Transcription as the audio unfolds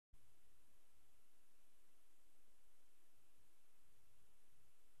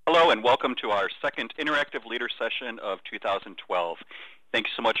and welcome to our second Interactive Leader Session of 2012. Thank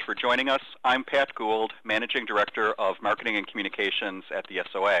you so much for joining us. I'm Pat Gould, Managing Director of Marketing and Communications at the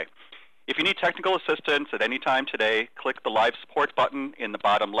SOA. If you need technical assistance at any time today, click the Live Support button in the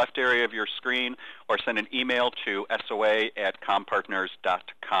bottom left area of your screen or send an email to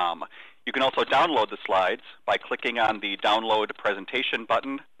soa@compartners.com. You can also download the slides by clicking on the Download Presentation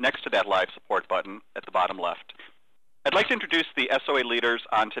button next to that Live Support button at the bottom left. I'd like to introduce the SOA leaders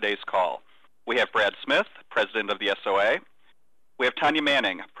on today's call. We have Brad Smith, President of the SOA. We have Tonya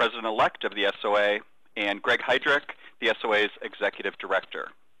Manning, President-elect of the SOA, and Greg Heidrich, the SOA's Executive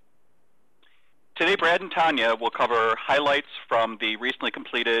Director. Today, Brad and Tonya will cover highlights from the recently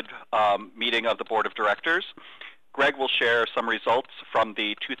completed meeting of the Board of Directors. Greg will share some results from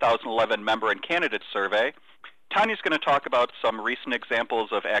the 2011 Member and Candidate Survey. Tonya's going to talk about some recent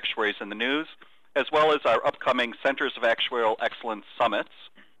examples of actuaries in the news, as well as our upcoming Centers of Actuarial Excellence Summits.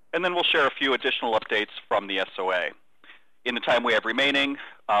 And then we'll share a few additional updates from the SOA. In the time we have remaining,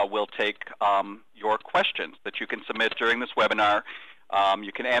 we'll take your questions that you can submit during this webinar.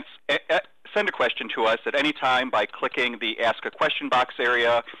 You can send a question to us at any time by clicking the Ask a Question box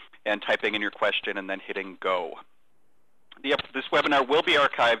area and typing in your question and then hitting Go. This webinar will be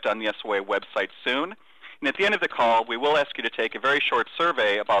archived on the SOA website soon. And at the end of the call, we will ask you to take a very short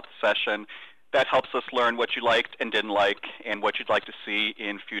survey about the session. That helps us learn what you liked and didn't like and what you'd like to see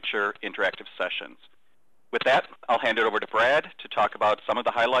in future interactive sessions. With that, I'll hand it over to Brad to talk about some of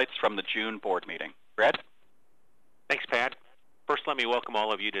the highlights from the June board meeting. Brad? Thanks, Pat. First, let me welcome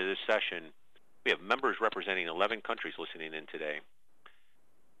all of you to this session. We have members representing 11 countries listening in today.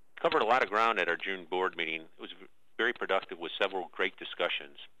 Covered a lot of ground at our June board meeting. It was very productive with several great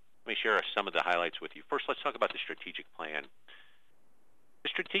discussions. Let me share some of the highlights with you. First, let's talk about the strategic plan. The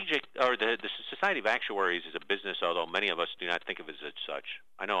Society of Actuaries is a business, although many of us do not think of it as such.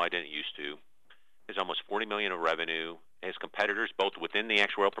 I know I didn't used to. There's almost $40 million of revenue. It has competitors both within the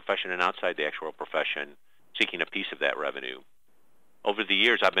actuarial profession and outside the actuarial profession seeking a piece of that revenue. Over the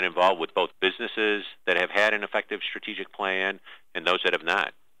years, I've been involved with both businesses that have had an effective strategic plan and those that have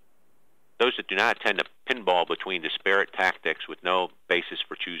not. Those that do not tend to pinball between disparate tactics with no basis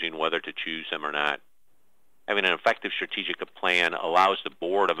for choosing whether to choose them or not. Having an effective strategic plan allows the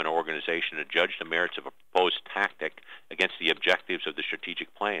board of an organization to judge the merits of a proposed tactic against the objectives of the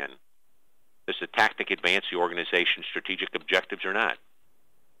strategic plan. Does the tactic advance the organization's strategic objectives or not?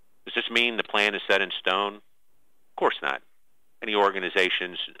 Does this mean the plan is set in stone? Of course not. Any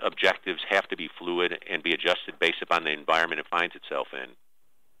organization's objectives have to be fluid and be adjusted based upon the environment it finds itself in.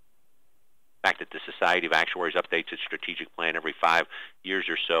 The fact that the Society of Actuaries updates its strategic plan every 5 years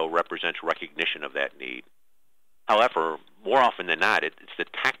or so represents recognition of that need. However, more often than not, it's the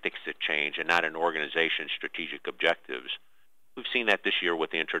tactics that change and not an organization's strategic objectives. We've seen that this year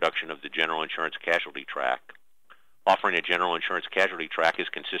with the introduction of the General Insurance Casualty Track. Offering a General Insurance Casualty Track is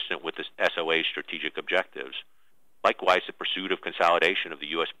consistent with the SOA's strategic objectives. Likewise, the pursuit of consolidation of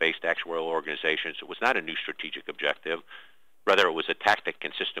the U.S.-based actuarial organizations was not a new strategic objective. Rather, it was a tactic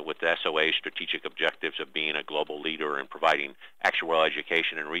consistent with the SOA's strategic objectives of being a global leader in providing actuarial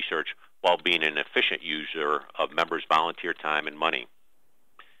education and research while being an efficient user of members' volunteer time and money.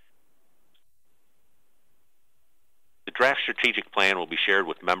 The draft strategic plan will be shared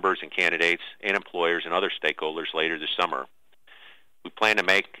with members and candidates and employers and other stakeholders later this summer. We plan to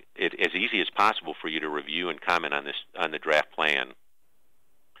make it as easy as possible for you to review and comment on the draft plan.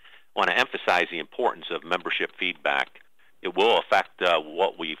 I want to emphasize the importance of membership feedback. It will affect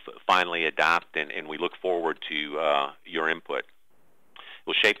what we finally adopt, and we look forward to your input. It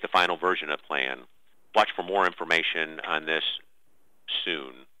will shape the final version of the plan. Watch for more information on this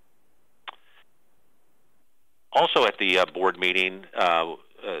soon. Also at the board meeting,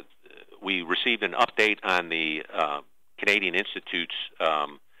 we received an update on the Canadian Institute's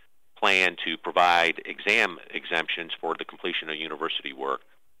plan to provide exam exemptions for the completion of university work.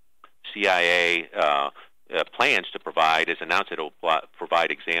 CIA plans to provide, as announced, it will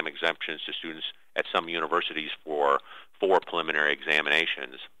provide exam exemptions to students at some universities for 4 preliminary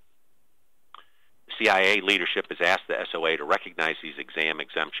examinations. CIA leadership has asked the SOA to recognize these exam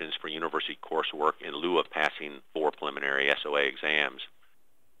exemptions for university coursework in lieu of passing 4 preliminary SOA exams.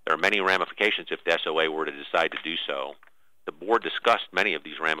 There are many ramifications if the SOA were to decide to do so. The board discussed many of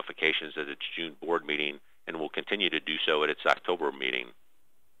these ramifications at its June board meeting and will continue to do so at its October meeting.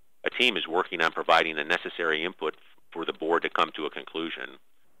 A team is working on providing the necessary input for the board to come to a conclusion.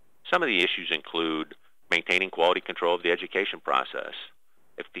 Some of the issues include maintaining quality control of the education process.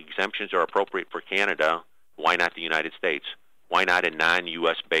 If the exemptions are appropriate for Canada, why not the United States? Why not in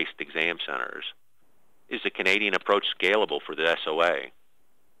non-U.S. based exam centers? Is the Canadian approach scalable for the SOA?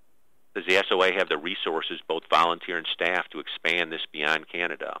 Does the SOA have the resources, both volunteer and staff, to expand this beyond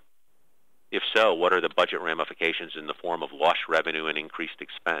Canada? If so, what are the budget ramifications in the form of lost revenue and increased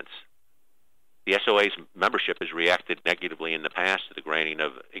expense? The SOA's membership has reacted negatively in the past to the granting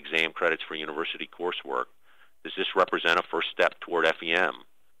of exam credits for university coursework. Does this represent a first step toward FEM?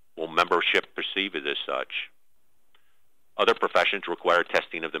 Will membership perceive it as such? Other professions require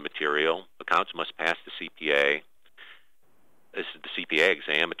testing of the material. Accountants must pass the CPA. This is the CPA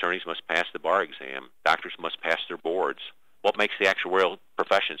exam. Attorneys must pass the bar exam. Doctors must pass their boards. What makes the actuarial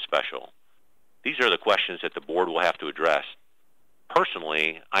profession special? These are the questions that the board will have to address.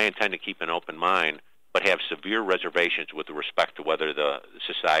 Personally, I intend to keep an open mind, but have severe reservations with respect to whether the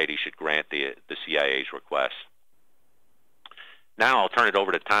society should grant the CIA's request. Now I'll turn it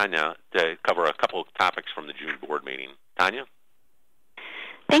over to Tonya to cover a couple of topics from the June board meeting. Tonya?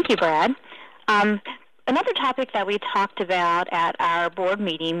 Thank you, Brad. Another topic that we talked about at our board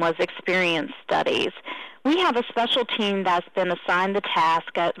meeting was experience studies. We have a special team that's been assigned the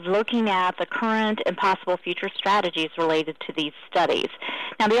task of looking at the current and possible future strategies related to these studies.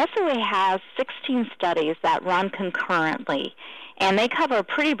 Now, the SOA has 16 studies that run concurrently, and they cover a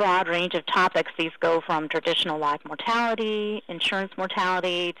pretty broad range of topics. These go from traditional life mortality, insurance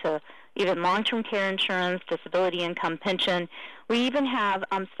mortality, to even long-term care insurance, disability income, pension. We even have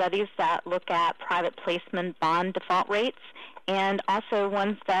studies that look at private placement bond default rates, and also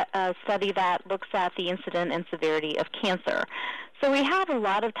ones that study that looks at the incidence and severity of cancer. So we have a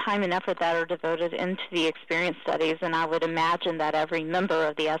lot of time and effort that are devoted into the experience studies, and I would imagine that every member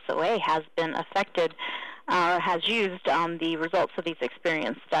of the SOA has been affected or has used the results of these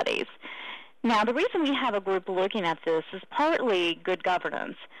experience studies. Now, the reason we have a group looking at this is partly good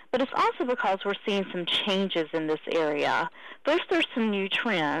governance, but it's also because we're seeing some changes in this area. First, there's some new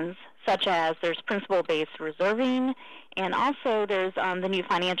trends, such as there's principle-based reserving, and also there's the new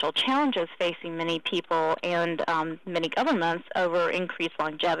financial challenges facing many people and many governments over increased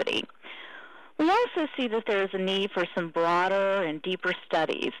longevity. We also see that there is a need for some broader and deeper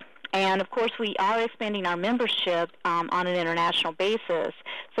studies. And, of course, we are expanding our membership on an international basis,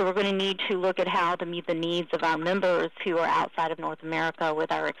 so we're going to need to look at how to meet the needs of our members who are outside of North America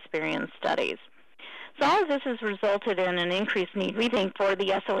with our experience studies. So all of this has resulted in an increased need, we think, for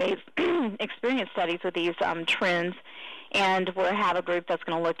the SOA's experience studies with these trends, and we'll have a group that's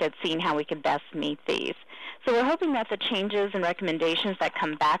going to look at seeing how we can best meet these. So we're hoping that the changes and recommendations that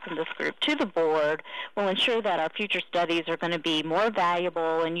come back from this group to the board will ensure that our future studies are going to be more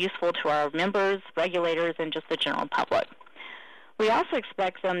valuable and useful to our members, regulators, and just the general public. We also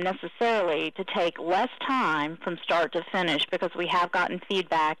expect them necessarily to take less time from start to finish, because we have gotten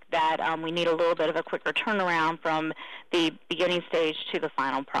feedback that we need a little bit of a quicker turnaround from the beginning stage to the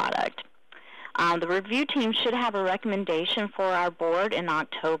final product. The review team should have a recommendation for our board in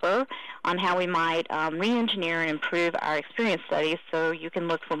October on how we might re-engineer and improve our experience studies, so you can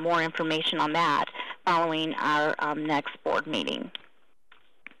look for more information on that following our next board meeting.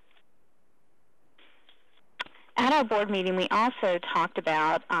 At our board meeting, we also talked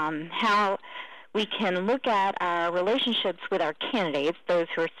about how we can look at our relationships with our candidates, those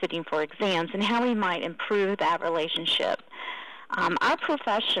who are sitting for exams, and how we might improve that relationship. Our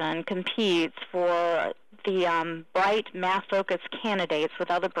profession competes for the bright, math-focused candidates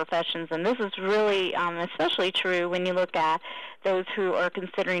with other professions, and this is really especially true when you look at those who are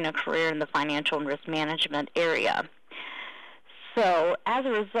considering a career in the financial and risk management area. So as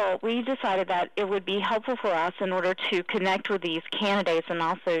a result, we decided that it would be helpful for us, in order to connect with these candidates and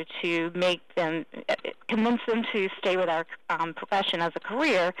also to make them, convince them to stay with our profession as a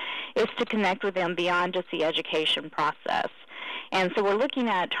career, is to connect with them beyond just the education process. And so we're looking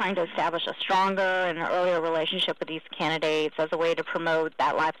at trying to establish a stronger and earlier relationship with these candidates as a way to promote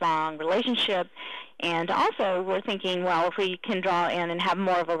that lifelong relationship. And also we're thinking, well, if we can draw in and have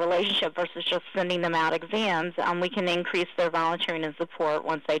more of a relationship versus just sending them out exams, we can increase their volunteering and support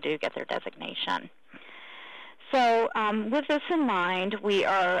once they do get their designation. So with this in mind, we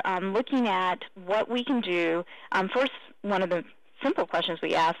are looking at what we can do. First, one of the simple questions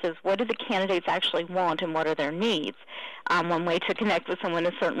we ask is, what do the candidates actually want and what are their needs? One way to connect with someone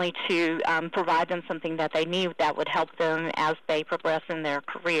is certainly to provide them something that they need that would help them as they progress in their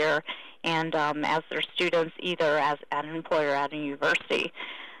career and as their students, either as at an employer or at a university.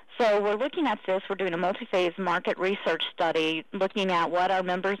 So we're looking at this. We're doing a multi-phase market research study, looking at what our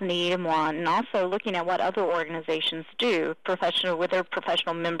members need and want, and also looking at what other organizations do with their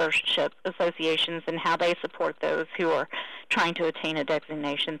professional membership associations and how they support those who are trying to attain a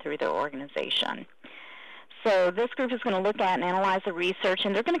designation through their organization. So this group is going to look at and analyze the research,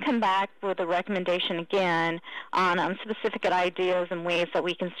 and they're going to come back with a recommendation again on specific ideas and ways that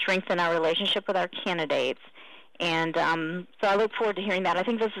we can strengthen our relationship with our candidates. And so I look forward to hearing that. I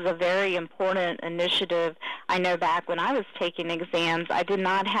think this is a very important initiative. I know back when I was taking exams, I did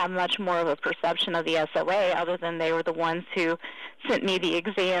not have much more of a perception of the SOA other than they were the ones who sent me the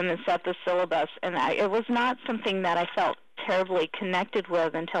exam and set the syllabus. And it was not something that I felt terribly connected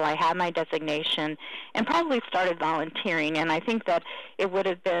with until I had my designation and probably started volunteering. And I think that it would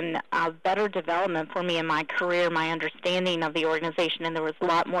have been a better development for me in my career, my understanding of the organization, and there was a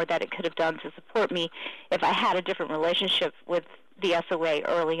lot more that it could have done to support me if I had a different relationship with the SOA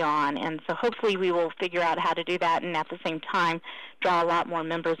early on. And so hopefully we will figure out how to do that and at the same time draw a lot more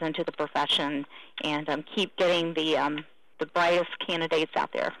members into the profession and keep getting the brightest candidates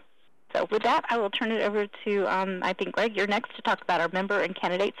out there. So with that, I will turn it over to, I think, Greg, you're next to talk about our member and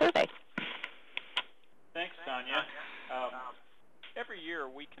candidate survey. Thanks, Tonya. Every year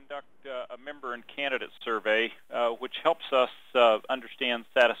we conduct a member and candidate survey, which helps us understand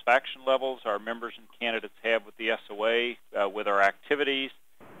satisfaction levels our members and candidates have with the SOA, with our activities,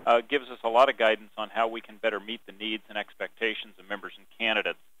 gives us a lot of guidance on how we can better meet the needs and expectations of members and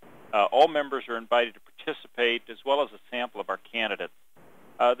candidates. All members are invited to participate, as well as a sample of our candidates.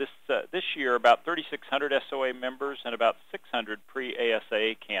 This year, about 3,600 SOA members and about 600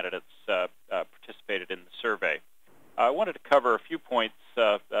 pre-ASA candidates participated in the survey. I wanted to cover a few points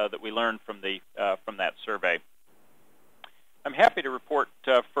that we learned from that survey. I'm happy to report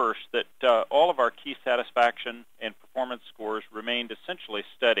first that all of our key satisfaction and performance scores remained essentially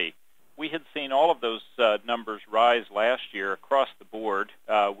steady. We had seen all of those numbers rise last year across the board.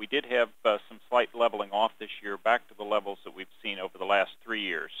 We did have some slight leveling off this year back to the levels that we've seen over the last 3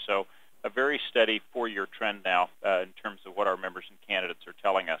 years. So a very steady 4-year trend now in terms of what our members and candidates are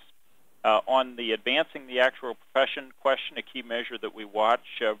telling us. On the Advancing the Actuarial Profession question, a key measure that we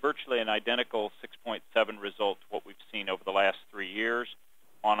watch, virtually an identical 6.7 result to what we've seen over the last 3 years.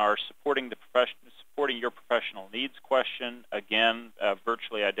 On our Supporting Your Professional Needs question, again,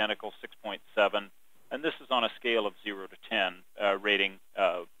 virtually identical 6.7, and this is on a scale of 0 to 10, rating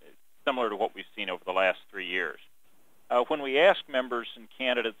similar to what we've seen over the last 3 years. When we ask members and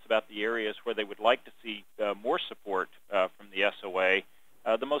candidates about the areas where they would like to see more support from the SOA,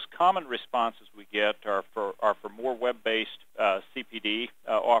 the most common responses we get are for more web-based CPD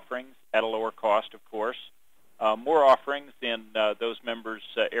offerings at a lower cost, of course, more offerings in those members'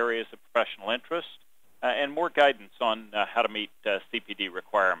 areas of professional interest, and more guidance on how to meet CPD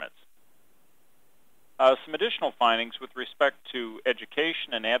requirements. Some additional findings with respect to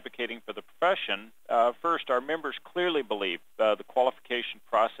education and advocating for the profession. First, our members clearly believe the qualification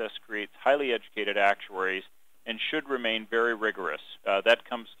process creates highly educated actuaries and should remain very rigorous. That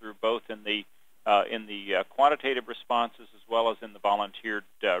comes through both in the quantitative responses as well as in the volunteered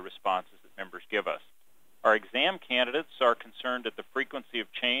responses that members give us. Our exam candidates are concerned at the frequency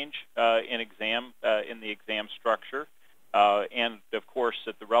of change in the exam structure, and of course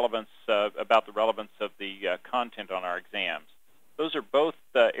at the relevance about the relevance of the content on our exams. Those are both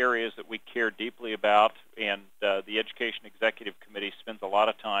areas that we care deeply about, and the Education Executive Committee spends a lot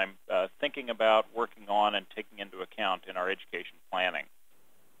of time thinking about, working on, and taking into account in our education planning.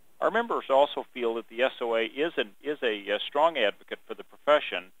 Our members also feel that the SOA is a strong advocate for the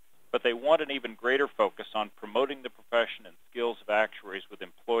profession, but they want an even greater focus on promoting the profession and skills of actuaries with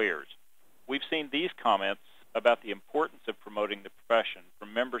employers. We've seen these comments about the importance of promoting the profession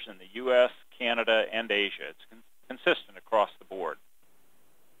from members in the U.S., Canada, and Asia. It's consistent across the board.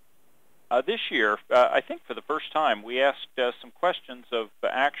 This year, I think for the first time, we asked some questions of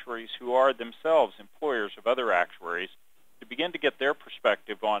actuaries who are themselves employers of other actuaries to begin to get their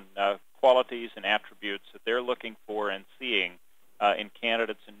perspective on qualities and attributes that they're looking for and seeing in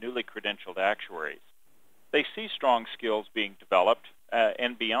candidates and newly credentialed actuaries. They see strong skills being developed,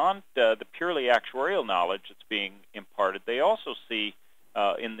 and beyond the purely actuarial knowledge that's being imparted, they also see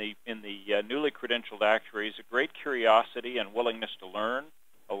in the newly credentialed actuaries a great curiosity and willingness to learn,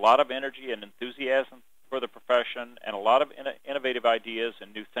 a lot of energy and enthusiasm for the profession, and a lot of innovative ideas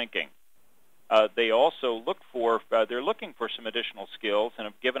and new thinking. They also they're looking for some additional skills and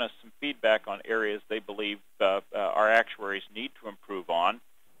have given us some feedback on areas they believe our actuaries need to improve on.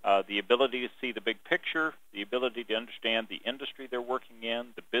 The ability to see the big picture, the ability to understand the industry they're working in,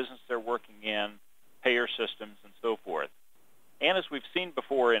 the business they're working in, payer systems, and so forth. And as we've seen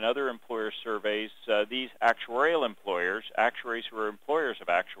before in other employer surveys, these actuarial employers, actuaries who are employers of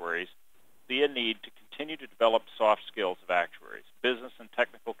actuaries, see a need to continue to develop soft skills of actuaries, business and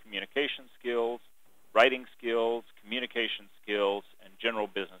technical communication skills, writing skills, communication skills, and general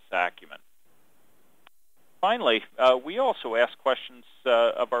business acumen. Finally, we also ask questions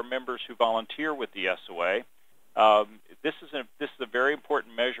of our members who volunteer with the SOA. This is a very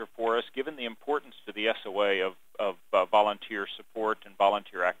important measure for us, given the importance to the SOA of volunteer support and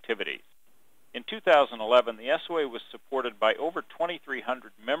volunteer activities. In 2011, the SOA was supported by over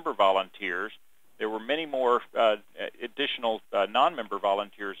 2,300 member volunteers. There were many more additional non-member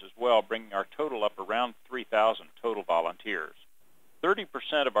volunteers as well, bringing our total up around 3,000 total volunteers.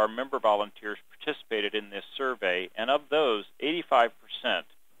 30% of our member volunteers participated in this survey, and of those, 85%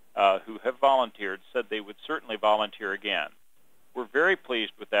 who have volunteered said they would certainly volunteer again. We're very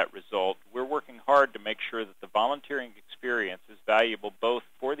pleased with that result. We're working hard to make sure that the volunteering experience is valuable both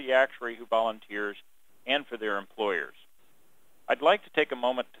for the actuary who volunteers and for their employers. I'd like to take a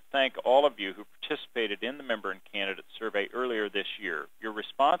moment to thank all of you who participated in the member and candidate survey earlier this year. Your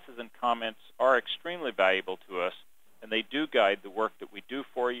responses and comments are extremely valuable to us, and they do guide the work that we do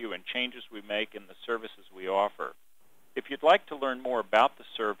for you and changes we make in the services we offer. If you'd like to learn more about the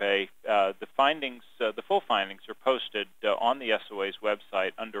survey, the full findings are posted on the SOA's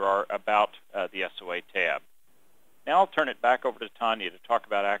website under our About the SOA tab. Now I'll turn it back over to Tonya to talk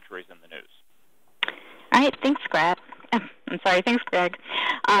about actuaries in the news. All right, thanks, Greg. Thanks, Greg.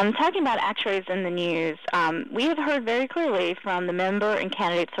 Talking about actuaries in the news, we have heard very clearly from the member and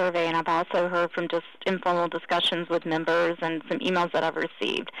candidate survey, and I've also heard from just informal discussions with members and some emails that I've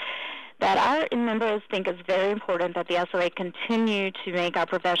received, that our members think it's very important that the SOA continue to make our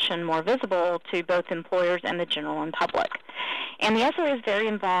profession more visible to both employers and the general and public. And the SOA is very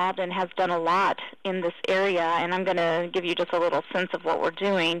involved and has done a lot in this area, and I'm going to give you just a little sense of what we're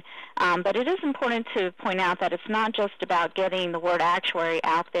doing. But it is important to point out that it's not just about getting the word actuary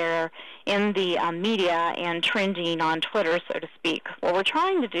out there in the media and trending on Twitter, so to speak. What we're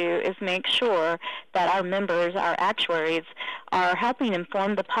trying to do is make sure that our members, our actuaries, are helping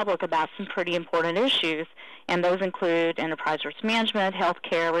inform the public about some pretty important issues, and those include enterprise risk management,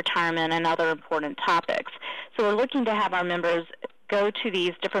 healthcare, retirement, and other important topics. So we're looking to have our members go to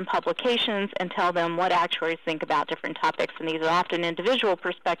these different publications and tell them what actuaries think about different topics, and these are often individual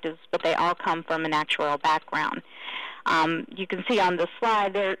perspectives, but they all come from an actuarial background. You can see on the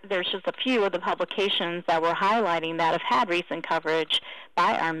slide there's just a few of the publications that we're highlighting that have had recent coverage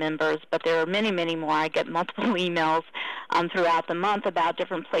by our members, but there are many, many more. I get multiple emails throughout the month about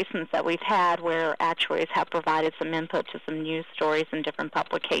different placements that we've had where actuaries have provided some input to some news stories in different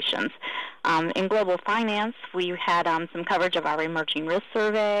publications. In global finance, we had some coverage of our emerging risk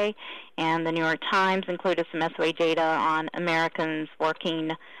survey, and the New York Times included some SOA data on Americans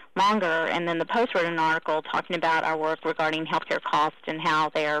working longer, and then the Post wrote an article talking about our work regarding healthcare costs and how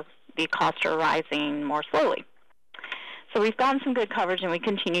the costs are rising more slowly. So we've gotten some good coverage, and we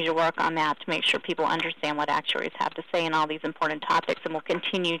continue to work on that to make sure people understand what actuaries have to say in all these important topics, and we'll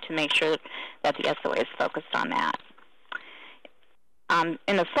continue to make sure that the SOA is focused on that.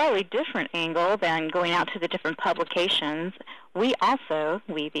 In a slightly different angle than going out to the different publications, we,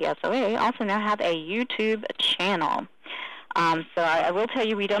 the SOA, also now have a YouTube channel. So I will tell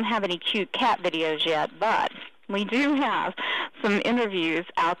you we don't have any cute cat videos yet, but we do have some interviews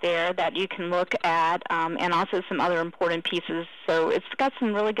out there that you can look at, and also some other important pieces. So it's got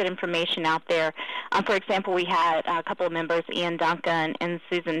some really good information out there. For example, we had a couple of members, Ian Duncan and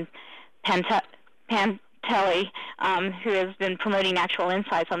Susan Pantelli, who has been promoting actual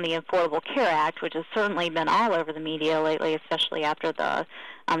insights on the Affordable Care Act, which has certainly been all over the media lately, especially after the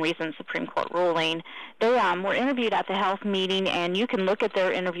recent Supreme Court ruling. They were interviewed at the health meeting, and you can look at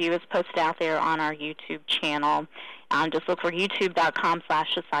their interview. It's posted out there on our YouTube channel. Just look for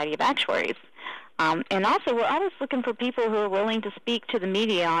youtube.com/Society of Actuaries. And also, we're always looking for people who are willing to speak to the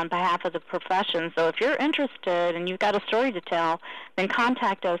media on behalf of the profession. So if you're interested and you've got a story to tell, then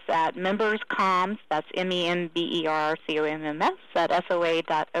contact us at memberscoms, that's membercomms, at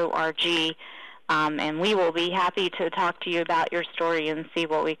SOA.org. And we will be happy to talk to you about your story and see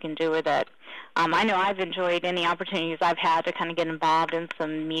what we can do with it. I know I've enjoyed any opportunities I've had to kind of get involved in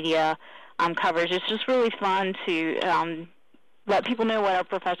some media coverage. It's just really fun to let people know what our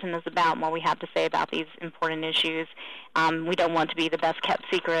profession is about and what we have to say about these important issues. We don't want to be the best kept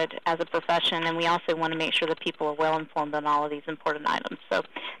secret as a profession, and we also want to make sure that people are well informed on all of these important items. So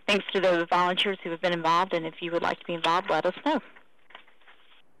thanks to those volunteers who have been involved, and if you would like to be involved, let us know.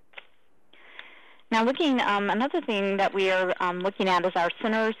 Now, another thing that we are looking at is our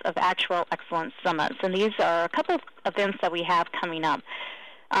Centers of Actuarial Excellence Summits, and these are a couple of events that we have coming up.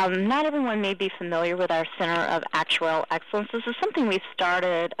 Not everyone may be familiar with our Center of Actuarial Excellence. This is something we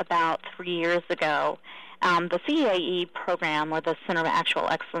started about 3 years ago, The CAE program, or the Center of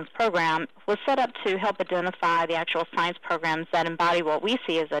Actuarial Excellence program, was set up to help identify the actual science programs that embody what we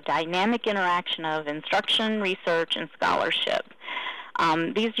see as a dynamic interaction of instruction, research, and scholarship.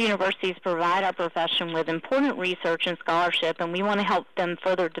 These universities provide our profession with important research and scholarship, and we want to help them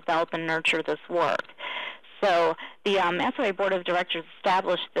further develop and nurture this work. So the SOA Board of Directors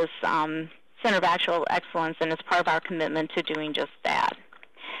established this Center of Actuarial Excellence, and it's part of our commitment to doing just that.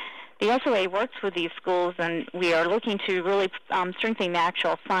 The SOA works with these schools, and we are looking to really strengthen the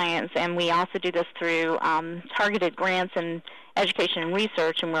actual science, and we also do this through targeted grants and education and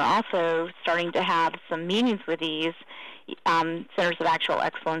research, and we're also starting to have some meetings with these Centers of Actuarial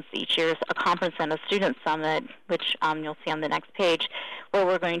Excellence each year, a conference and a student summit, which you'll see on the next page, where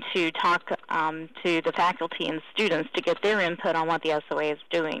we're going to talk to the faculty and students to get their input on what the SOA is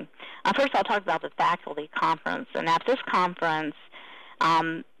doing. First, I'll talk about the faculty conference, and at this conference,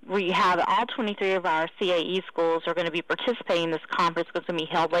 we have all 23 of our CAE schools are going to be participating in this conference. It's going to be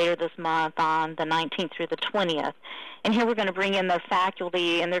held later this month on the 19th through the 20th. And here we're going to bring in their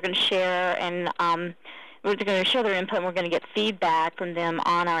faculty, and they're going to share we're going to share their input, and we're going to get feedback from them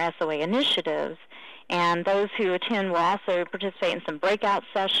on our SOA initiatives. And those who attend will also participate in some breakout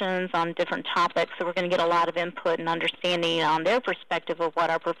sessions on different topics, so we're going to get a lot of input and understanding on their perspective of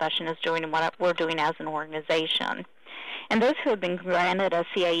what our profession is doing and what we're doing as an organization. And those who have been granted a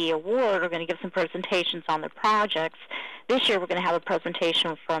CAE award are going to give some presentations on their projects. This year we're going to have a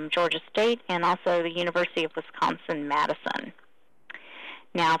presentation from Georgia State and also the University of Wisconsin-Madison.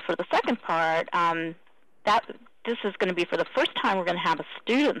 Now for the second part, this is going to be for the first time we're going to have a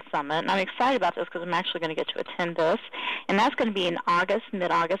student summit, and I'm excited about this because I'm actually going to get to attend this, and that's going to be in August,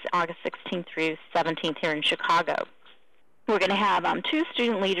 mid-August, August 16th through 17th here in Chicago. We're going to have 2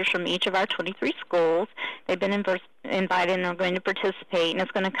 student leaders from each of our 23 schools. They've been invited and are going to participate, and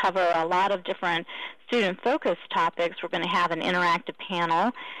it's going to cover a lot of different student-focused topics. We're going to have an interactive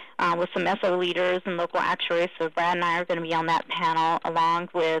panel with some SO leaders and local actuaries, so Brad and I are going to be on that panel along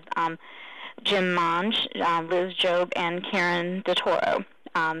with Jim Monge, Liz Job, and Karen DeToro.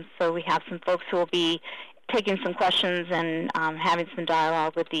 So we have some folks who will be taking some questions and having some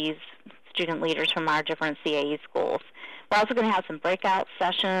dialogue with these student leaders from our different CAE schools. We're also going to have some breakout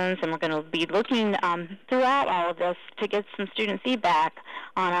sessions, and we're going to be looking throughout all of this to get some student feedback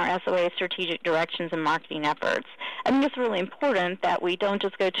on our SOA strategic directions and marketing efforts. I think it's really important that we don't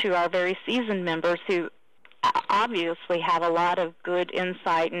just go to our very seasoned members who obviously have a lot of good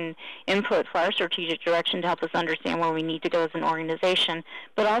insight and input for our strategic direction to help us understand where we need to go as an organization,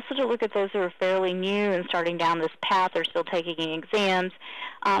 but also to look at those who are fairly new and starting down this path or still taking exams.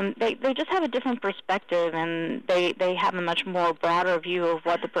 They just have a different perspective, and they have a much more broader view of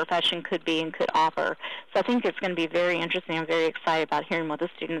what the profession could be and could offer. So I think it's going to be very interesting. I'm very excited about hearing what the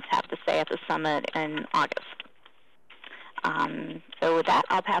students have to say at the summit in August. So with that,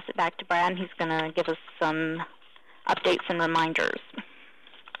 I'll pass it back to Brad, and he's going to give us some updates and reminders.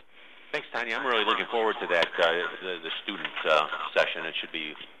 Thanks, Tonya. I'm really looking forward to that, the student session. It should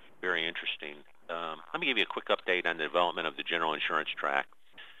be very interesting. Let me give you a quick update on the development of the general insurance track.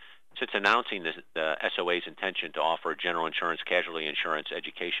 Since announcing the SOA's intention to offer a general insurance casualty insurance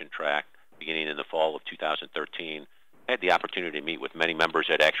education track beginning in the fall of 2013, I had the opportunity to meet with many members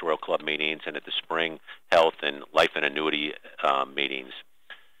at Actuarial Club meetings and at the spring health and life and annuity meetings.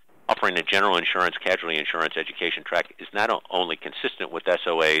 Offering a general insurance casualty insurance education track is not only consistent with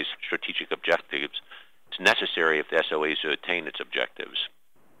SOA's strategic objectives, it's necessary if the SOA is to attain its objectives.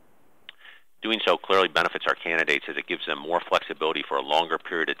 Doing so clearly benefits our candidates as it gives them more flexibility for a longer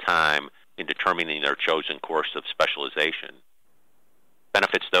period of time in determining their chosen course of specialization.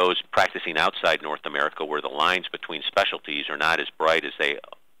 Benefits those practicing outside North America where the lines between specialties are not as bright as they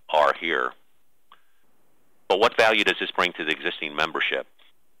are here. But what value does this bring to the existing membership?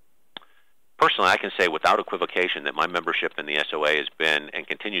 Personally, I can say without equivocation that my membership in the SOA has been and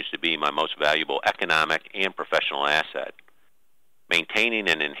continues to be my most valuable economic and professional asset. Maintaining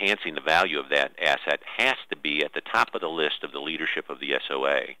and enhancing the value of that asset has to be at the top of the list of the leadership of the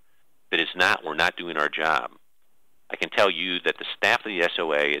SOA. If it is not, we're not doing our job. I can tell you that the staff of the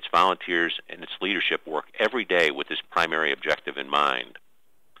SOA, its volunteers, and its leadership work every day with this primary objective in mind.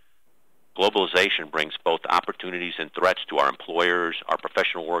 Globalization brings both opportunities and threats to our employers, our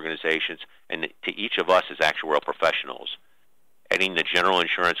professional organizations, and to each of us as actuarial professionals. Adding the general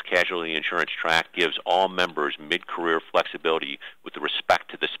insurance casualty insurance track gives all members mid-career flexibility with respect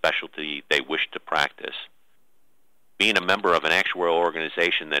to the specialty they wish to practice. Being a member of an actuarial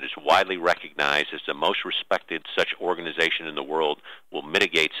organization that is widely recognized as the most respected such organization in the world will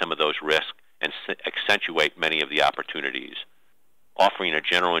mitigate some of those risks and accentuate many of the opportunities. Offering a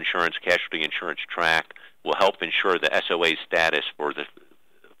general insurance casualty insurance track will help ensure the SOA status for the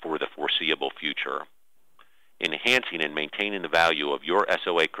foreseeable future. Enhancing and maintaining the value of your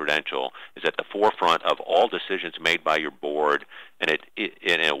SOA credential is at the forefront of all decisions made by your board, and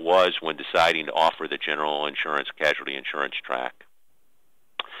it was when deciding to offer the general insurance casualty insurance track.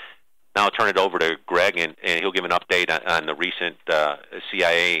 Now I'll turn it over to Greg, and he'll give an update on the recent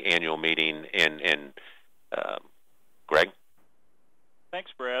CIA annual meeting. Greg?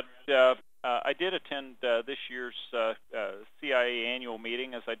 Thanks, Brad. I did attend this year's CIA annual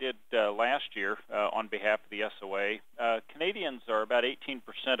meeting, as I did last year on behalf of the SOA. Canadians are about 18%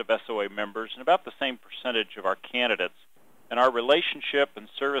 of SOA members and about the same percentage of our candidates, and our relationship and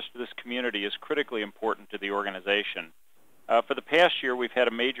service to this community is critically important to the organization. For the past year, we've had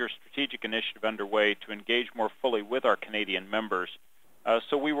a major strategic initiative underway to engage more fully with our Canadian members.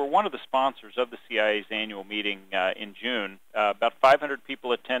 So we were one of the sponsors of the CIA's annual meeting in June. About 500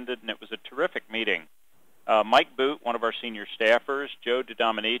 people attended, and it was a terrific meeting. Mike Boot, one of our senior staffers, Joe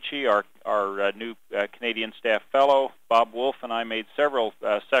DiDomenici, our new Canadian staff fellow, Bob Wolf, and I made several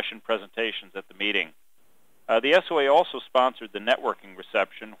session presentations at the meeting. The SOA also sponsored the networking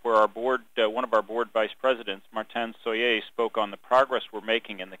reception, where our board, one of our board vice presidents, Martin Soyer, spoke on the progress we're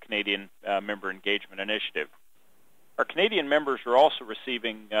making in the Canadian Member Engagement Initiative. Our Canadian members are also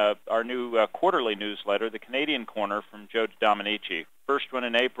receiving our new quarterly newsletter, The Canadian Corner, from Joe DiDomenici. First one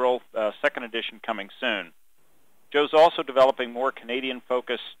in April, second edition coming soon. Joe's also developing more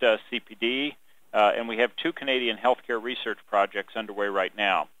Canadian-focused CPD, and we have 2 Canadian healthcare research projects underway right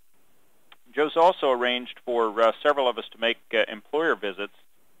now. Joe's also arranged for several of us to make employer visits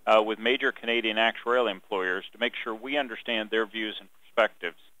with major Canadian actuarial employers to make sure we understand their views and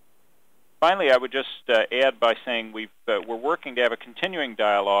perspectives. Finally, I would just add by saying we're working to have a continuing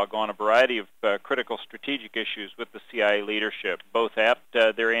dialogue on a variety of critical strategic issues with the CIA leadership, both at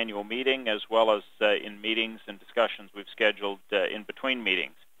their annual meeting as well as in meetings and discussions we've scheduled in between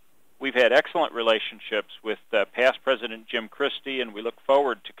meetings. We've had excellent relationships with past President Jim Christie, and we look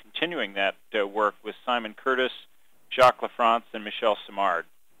forward to continuing that work with Simon Curtis, Jacques Lafrance, and Michel Simard.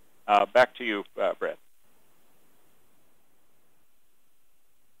 Back to you, Brett.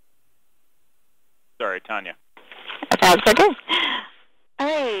 Sorry, Tonya. That's okay. All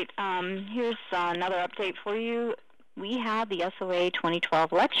right, here's another update for you. We have the SOA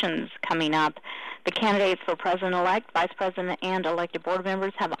 2012 elections coming up. The candidates for President-elect, Vice President, and elected board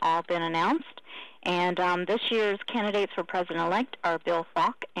members have all been announced. And this year's candidates for President-elect are Bill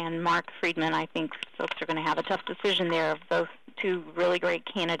Falk and Mark Friedman. I think folks are going to have a tough decision there of those 2 really great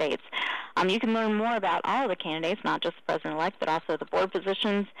candidates. You can learn more about all of the candidates, not just the President-elect, but also the board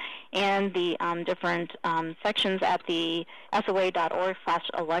positions and the different sections at the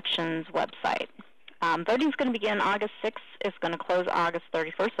SOA.org/elections website. Voting is going to begin August 6th. It's going to close August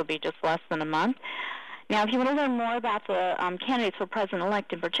 31st. It'll be just less than a month. Now, if you want to learn more about the candidates for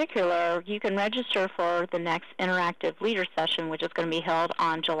President-elect in particular, you can register for the next interactive leader session, which is going to be held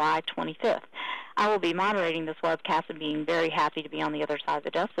on July 25th. I will be moderating this webcast and being very happy to be on the other side of the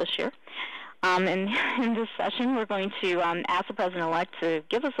desk this year. And in this session, we're going to ask the President-elect to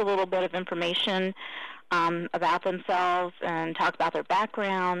give us a little bit of information about themselves and talk about their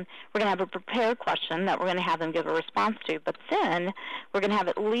background. We're going to have a prepared question that we're going to have them give a response to, but then we're going to have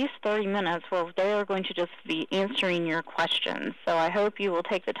at least 30 minutes where they're going to just be answering your questions. So I hope you will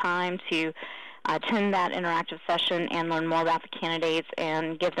take the time to attend that interactive session and learn more about the candidates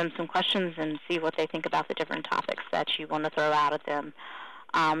and give them some questions and see what they think about the different topics that you want to throw out at them.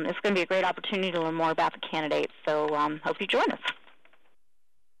 It's going to be a great opportunity to learn more about the candidates, so hope you join us.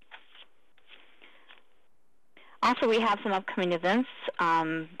 Also, we have some upcoming events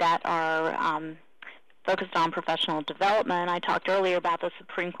that are focused on professional development. I talked earlier about the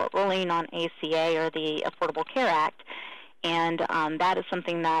Supreme Court ruling on ACA, or the Affordable Care Act, and that is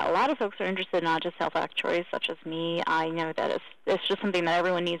something that a lot of folks are interested in, not just health actuaries such as me. I know that it's just something that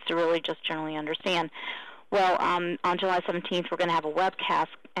everyone needs to really just generally understand. Well, on July 17th, we're going to have a webcast,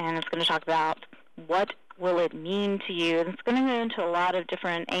 and it's going to talk about what will it mean to you. And it's going to go into a lot of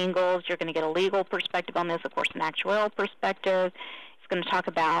different angles. You're going to get a legal perspective on this, of course, an actuarial perspective. It's going to talk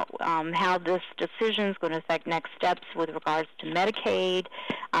about how this decision is going to affect next steps with regards to Medicaid,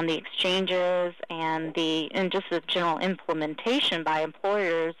 the exchanges, and just the general implementation by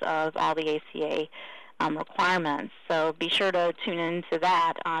employers of all the ACA requirements. So be sure to tune into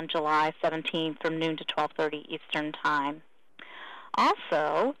that on July 17th from noon to 12:30 Eastern Time.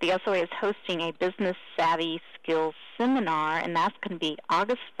 Also, the SOA is hosting a Business Savvy Skills Seminar, and that's going to be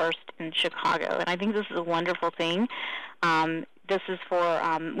August 1st in Chicago. And I think this is a wonderful thing. this is for,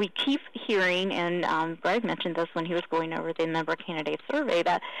 we keep hearing, and Greg mentioned this when he was going over the member candidate survey,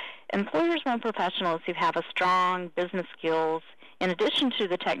 that employers want professionals who have a strong business skills in addition to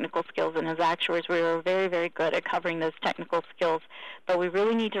the technical skills. And as actuaries, we are very, very good at covering those technical skills, but we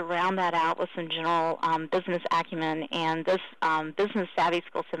really need to round that out with some general business acumen, and this Business Savvy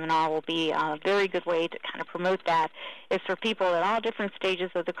Skill Seminar will be a very good way to kind of promote that. It's for people at all different stages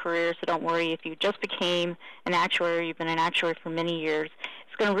of the career, so don't worry if you just became an actuary, you've been an actuary for many years.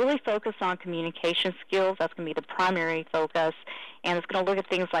 It's going to really focus on communication skills. That's going to be the primary focus. And it's going to look at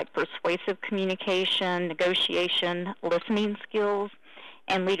things like persuasive communication, negotiation, listening skills,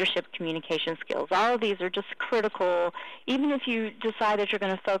 and leadership communication skills. All of these are just critical. Even if you decide that you're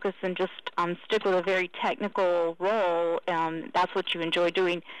going to focus and just stick with a very technical role, that's what you enjoy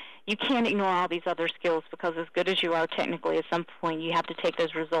doing, you can't ignore all these other skills, because as good as you are technically, at some point you have to take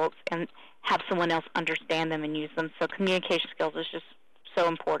those results and have someone else understand them and use them. So communication skills is just so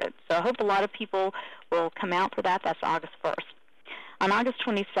important. So I hope a lot of people will come out for that. That's August 1st. On August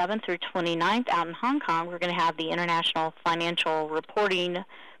 27th through 29th out in Hong Kong, we're going to have the International Financial Reporting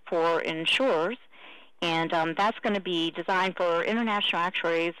for Insurers, and that's going to be designed for international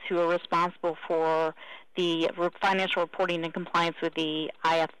actuaries who are responsible for the financial reporting and compliance with the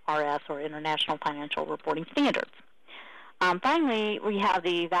IFRS, or International Financial Reporting Standards. Finally, we have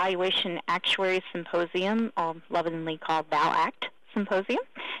the Evaluation Actuaries Symposium, lovingly called VALACT Symposium,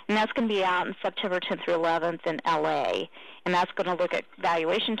 and that's going to be out on September 10th through 11th in LA. And that's going to look at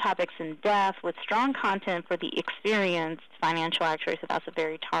valuation topics in depth with strong content for the experienced financial actuaries, so that's a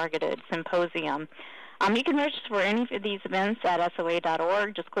very targeted symposium. You can register for any of these events at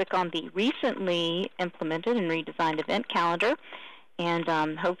SOA.org. Just click on the recently implemented and redesigned event calendar,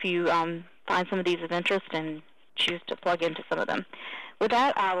 and hope you find some of these of interest and choose to plug into some of them. With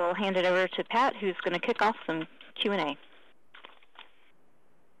that, I will hand it over to Pat, who's going to kick off some Q&A.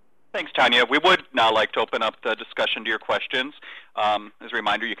 Thanks, Tonya. We would now like to open up the discussion to your questions. As a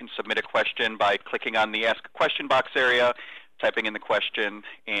reminder, you can submit a question by clicking on the Ask a Question box area, typing in the question,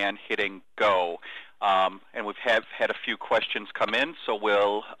 and hitting Go. And we've had a few questions come in, so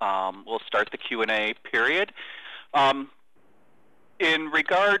we'll start the Q&A period. In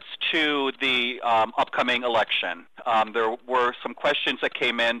regards to the upcoming election, there were some questions that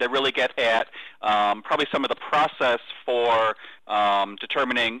came in that really get at probably some of the process for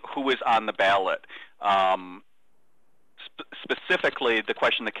determining who is on the ballot. Specifically, the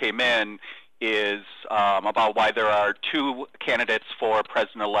question that came in is about why there are two candidates for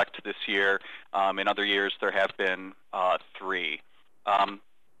president-elect this year. In other years, there have been three.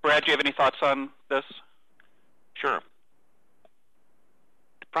 Brad, do you have any thoughts on this? Sure.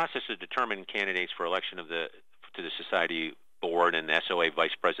 The process of determining candidates for election to the Society Board and the SOA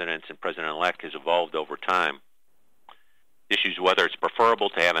Vice Presidents and President-elect has evolved over time. Issues whether it's preferable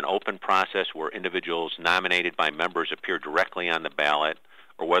to have an open process where individuals nominated by members appear directly on the ballot,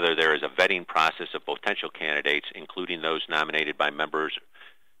 or whether there is a vetting process of potential candidates, including those nominated by members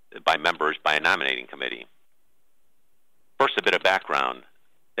by a nominating committee. First, a bit of background.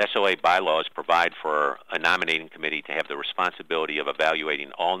 The SOA bylaws provide for a nominating committee to have the responsibility of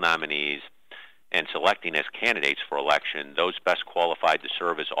evaluating all nominees and selecting as candidates for election those best qualified to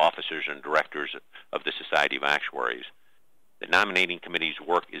serve as officers and directors of the Society of Actuaries. The nominating committee's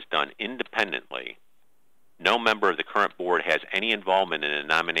work is done independently. No member of the current board has any involvement in the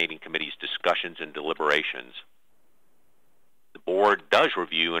nominating committee's discussions and deliberations. The board does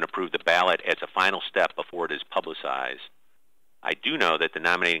review and approve the ballot as a final step before it is publicized. I do know that the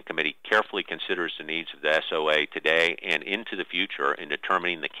nominating committee carefully considers the needs of the SOA today and into the future in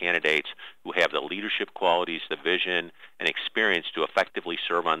determining the candidates who have the leadership qualities, the vision, and experience to effectively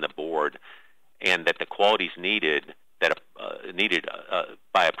serve on the board, and that the qualities needed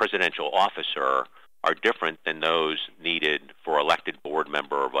by a presidential officer are different than those needed for elected board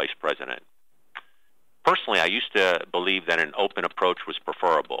member or vice president. Personally, I used to believe that an open approach was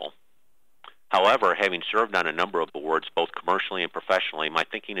preferable. However, having served on a number of boards, both commercially and professionally, my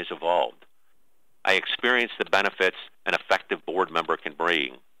thinking has evolved. I experienced the benefits an effective board member can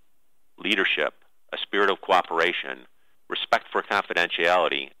bring: leadership, a spirit of cooperation, respect for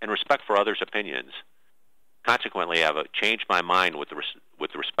confidentiality, and respect for others' opinions. Consequently, I have changed my mind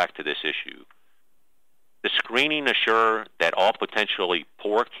with respect to this issue. Does screening assure that all potentially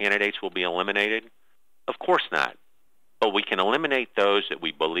poor candidates will be eliminated? Of course not. But we can eliminate those that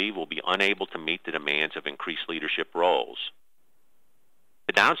we believe will be unable to meet the demands of increased leadership roles.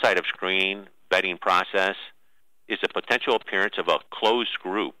 The downside of screening vetting process is the potential appearance of a closed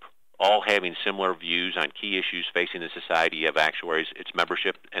group, all having similar views on key issues facing the Society of Actuaries, its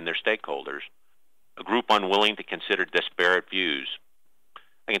membership, and their stakeholders. a group unwilling to consider disparate views.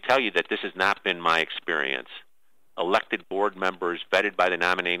 I can tell you that this has not been my experience. Elected board members vetted by the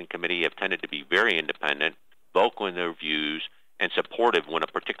nominating committee have tended to be very independent, vocal in their views, and supportive when a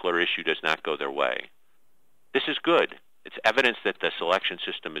particular issue does not go their way. This is good. It's evidence that the selection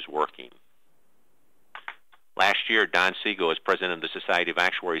system is working. Last year, Don Siegel, as president of the Society of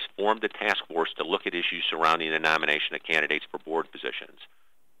Actuaries, formed a task force to look at issues surrounding the nomination of candidates for board positions.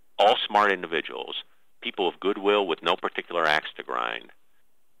 All smart individuals, people of goodwill with no particular axe to grind.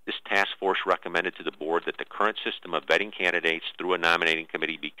 This task force recommended to the board that the current system of vetting candidates through a nominating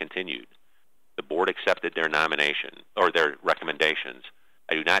committee be continued. The board accepted their nomination, or their recommendations.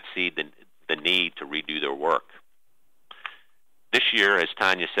 I do not see the need to redo their work. This year, as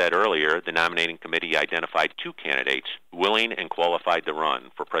Tonya said earlier, the nominating committee identified 2 candidates willing and qualified to run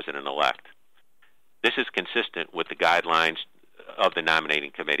for president-elect. This is consistent with the guidelines of the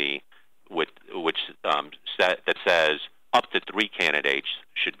nominating committee, that says up to 3 candidates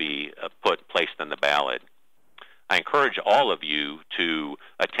should be placed on the ballot. I encourage all of you to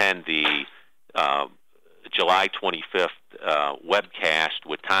attend the July 25th webcast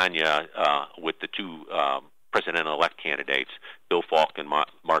with Tonya with the 2 president-elect candidates, Bill Falk and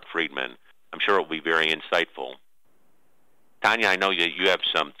Mark Friedman. I'm sure it will be very insightful. Tonya, I know you have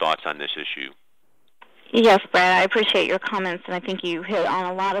some thoughts on this issue. Yes, Brad, I appreciate your comments, and I think you hit on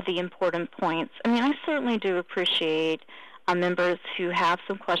a lot of the important points. I mean, I certainly do appreciate members who have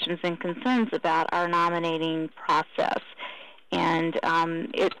some questions and concerns about our nominating process. And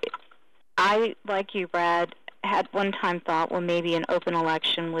I, like you, Brad, had one time thought, well, maybe an open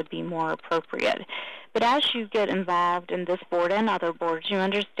election would be more appropriate. But as you get involved in this board and other boards, you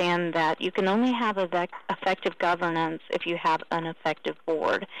understand that you can only have effective governance if you have an effective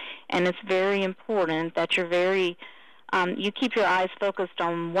board. And it's very important that you keep your eyes focused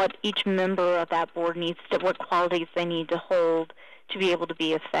on what each member of that board needs to, what qualities they need to hold to be able to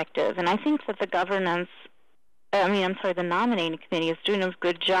be effective. And I think that the nominating committee is doing a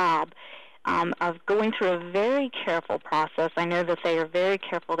good job of going through a very careful process. I know that they are very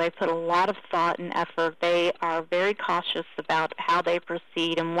careful. They put a lot of thought and effort. They are very cautious about how they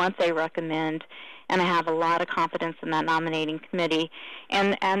proceed and what they recommend, and I have a lot of confidence in that nominating committee.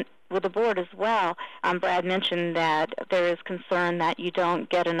 And with the board as well, Brad mentioned that there is concern that you don't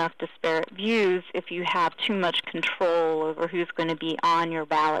get enough disparate views if you have too much control over who's going to be on your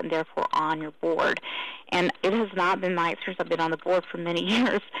ballot and therefore on your board. And it has not been my experience. I've been on the board for many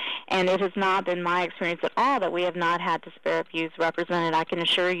years, and it has not been my experience at all that we have not had disparate views represented. I can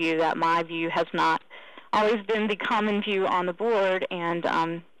assure you that my view has not always been the common view on the board, and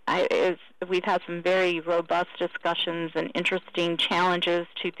we've had some very robust discussions and interesting challenges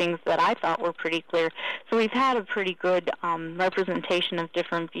to things that I thought were pretty clear. So we've had a pretty good representation of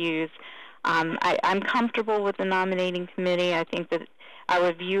different views. I'm comfortable with the nominating committee. I think that our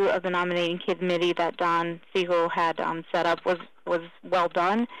review of the nominating committee that Don Siegel had set up was well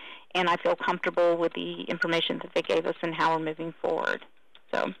done, and I feel comfortable with the information that they gave us and how we're moving forward.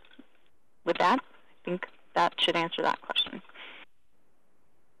 So with that, I think that should answer that question.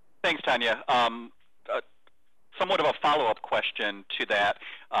 Thanks, Tonya. Somewhat of a follow-up question to that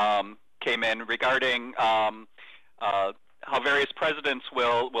came in regarding how various presidents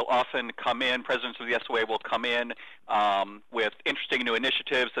will often come in, presidents of the SOA will come in with interesting new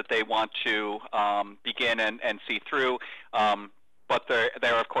initiatives that they want to begin and see through, but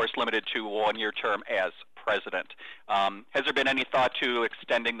they're of course limited to a one-year term as president. Has there been any thought to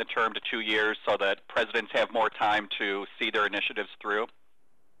extending the term to 2 years so that presidents have more time to see their initiatives through?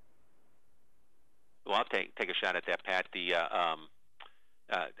 Well, I'll take a shot at that, Pat.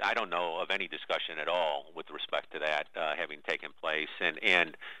 I don't know of any discussion at all with respect to that having taken place,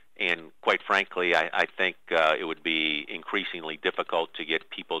 and quite frankly, I think it would be increasingly difficult to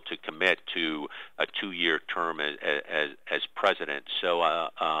get people to commit to a 2-year term as president. So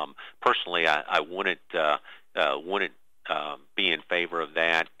personally, I wouldn't be in favor of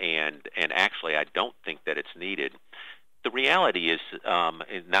that, and actually, I don't think that it's needed. The reality is,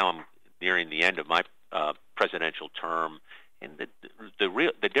 now I'm nearing the end of my presidential term, and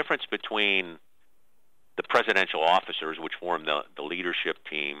the difference between the presidential officers, which form the leadership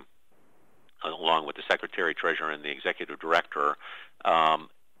team, along with the secretary, treasurer, and the executive director,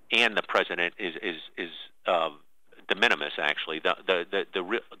 and the president is de minimis. Actually,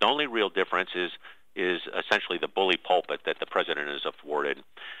 the only real difference is essentially the bully pulpit that the president is afforded,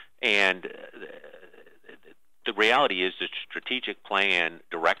 and the reality is the strategic plan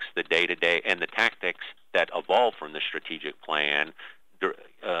directs the day-to-day, and the tactics that evolve from the strategic plan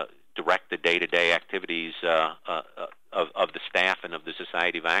direct the day-to-day activities of the staff and of the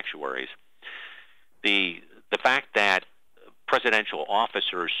Society of Actuaries. the fact that presidential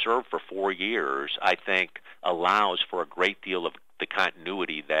officers serve for 4 years, I think, allows for a great deal of the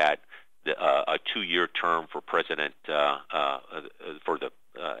continuity that a 2-year term for president, for the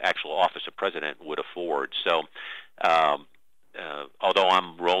actual office of president, would afford. So, although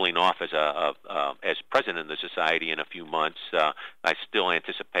I'm rolling off as president of the society in a few months, I still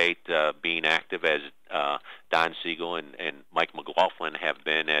anticipate being active as Don Siegel and Mike McLaughlin have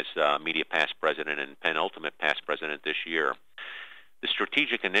been as media past president and penultimate past president this year. The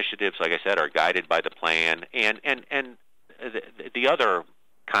strategic initiatives, like I said, are guided by the plan, and the other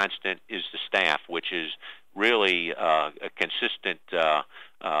constant is the staff, which is really a consistent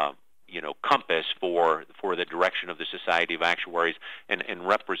compass for the direction of the Society of Actuaries, and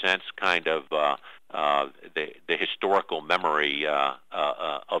represents kind of the historical memory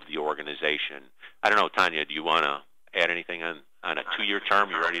of the organization. I don't know, Tonya, do you want to add anything on a 2-year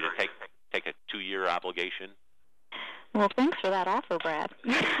term? You ready to take a 2-year obligation? Well, thanks for that offer, Brad.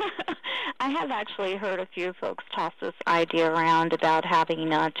 I have actually heard a few folks toss this idea around about having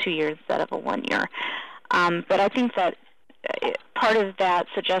 2 years instead of a 1 year. But I think that part of that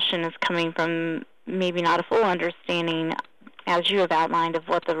suggestion is coming from maybe not a full understanding, as you have outlined, of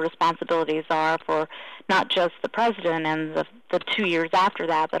what the responsibilities are for not just the president and the 2 years after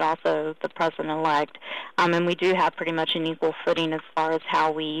that, but also the president-elect. And we do have pretty much an equal footing as far as how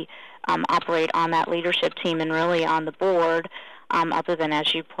we operate on that leadership team and really on the board, other than,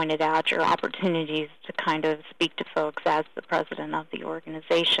 as you pointed out, your opportunities to kind of speak to folks as the president of the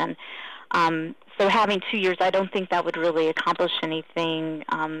organization. So having 2 years, I don't think that would really accomplish anything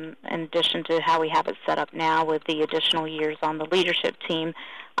in addition to how we have it set up now with the additional years on the leadership team.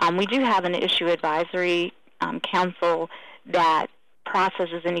 We do have an issue advisory council that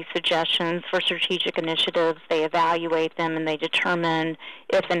processes any suggestions for strategic initiatives. They evaluate them and they determine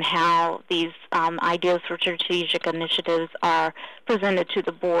if and how these ideas for strategic initiatives are presented to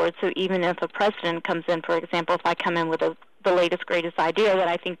the board. So even if a president comes in, for example, if I come in with the latest, greatest idea that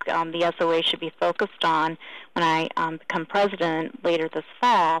I think the SOA should be focused on when I become president later this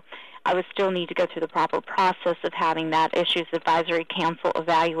fall, I would still need to go through the proper process of having that Issues Advisory Council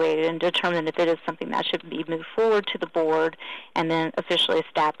evaluated and determine if it is something that should be moved forward to the board and then officially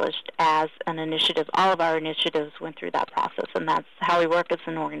established as an initiative. All of our initiatives went through that process, and that's how we work as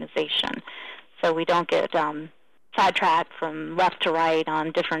an organization. So we don't get sidetracked from left to right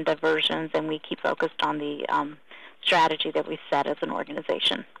on different diversions, and we keep focused on the strategy that we set as an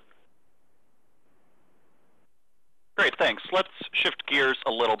organization. Great, thanks. Let's shift gears a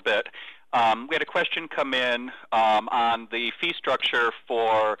little bit. We had a question come in on the fee structure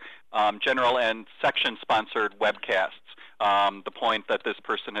for general and section-sponsored webcasts. The point that this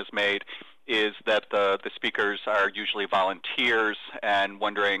person has made is that the speakers are usually volunteers, and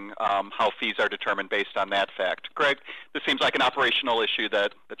wondering how fees are determined based on that fact. Greg, this seems like an operational issue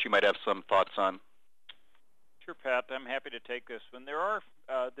that you might have some thoughts on. Sure, Pat. I'm happy to take this one. There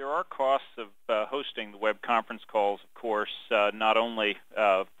are costs of hosting the web conference calls, of course, not only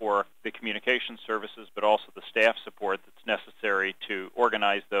for the communication services, but also the staff support that's necessary to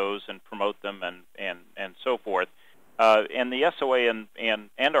organize those and promote them and so forth. And the SOA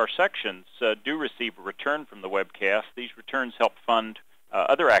and our sections do receive a return from the webcast. These returns help fund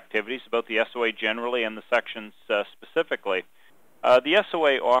other activities, both the SOA generally and the sections specifically. The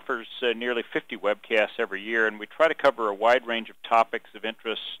SOA offers nearly 50 webcasts every year, and we try to cover a wide range of topics of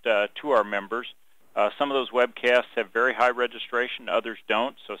interest to our members. Some of those webcasts have very high registration, others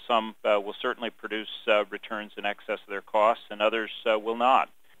don't, so some will certainly produce returns in excess of their costs, and others will not.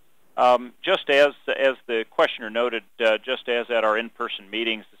 Just as the questioner noted, just as at our in-person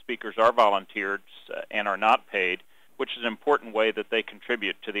meetings, the speakers are volunteers and are not paid, which is an important way that they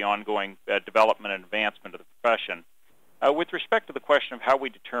contribute to the ongoing development and advancement of the profession. With respect to the question of how we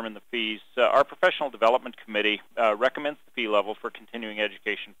determine the fees, our Professional Development Committee recommends the fee level for continuing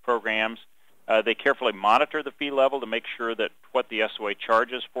education programs. They carefully monitor the fee level to make sure that what the SOA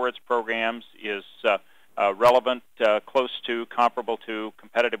charges for its programs is relevant, close to, comparable to,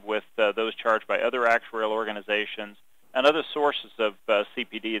 competitive with those charged by other actuarial organizations and other sources of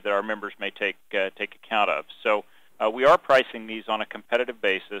CPD that our members may take account of. So we are pricing these on a competitive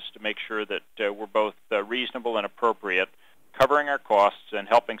basis to make sure that we're both reasonable and appropriate, covering our costs and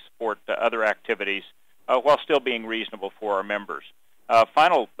helping support other activities while still being reasonable for our members.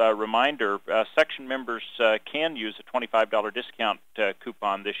 Final reminder, section members can use a $25 discount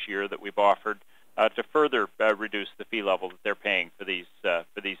coupon this year that we've offered to further reduce the fee level that they're paying for these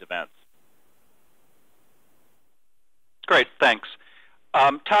events. Great, thanks.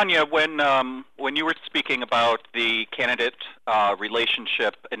 Tonya, when you were speaking about the candidate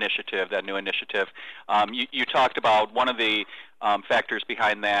relationship initiative, that new initiative, you talked about one of the factors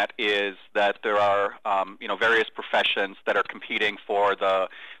behind that is that there are various professions that are competing for the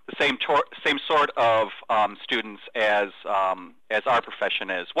same sort of students as our profession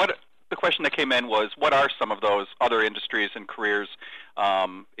is. The question that came in was, what are some of those other industries and careers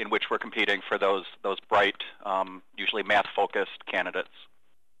in which we're competing for those bright, usually math-focused candidates?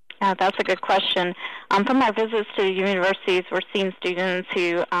 That's a good question. From our visits to universities, we're seeing students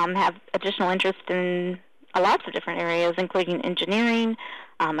who have additional interest in lots of different areas, including engineering,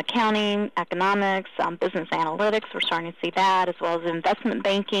 accounting, economics, business analytics. We're starting to see that, as well as investment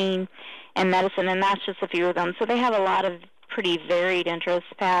banking and medicine, and that's just a few of them. So they have a lot of pretty varied interests,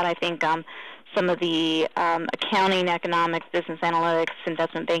 Pat. I think some of the accounting, economics, business analytics,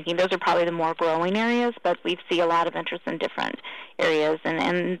 investment banking, those are probably the more growing areas, but we see a lot of interest in different areas,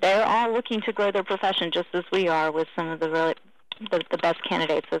 and they're all looking to grow their profession just as we are with some of the best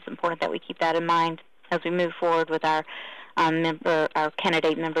candidates. So it's important that we keep that in mind as we move forward with our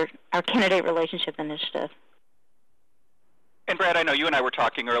candidate relationship initiative. And Brad, I know you and I were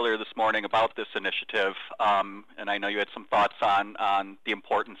talking earlier this morning about this initiative, and I know you had some thoughts on the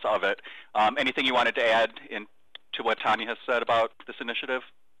importance of it. Anything you wanted to add to what Tonya has said about this initiative?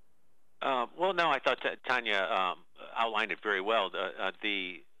 Well, no, I thought Tonya outlined it very well.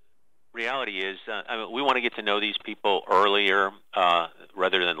 The reality is, we want to get to know these people earlier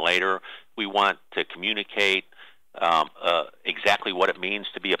rather than later. We want to communicate exactly what it means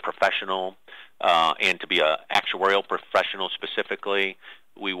to be a professional and to be an actuarial professional specifically.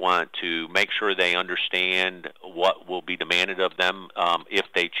 We want to make sure they understand what will be demanded of them if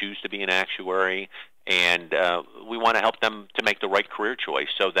they choose to be an actuary, and we want to help them to make the right career choice,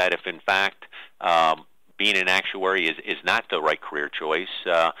 so that if in fact being an actuary is not the right career choice,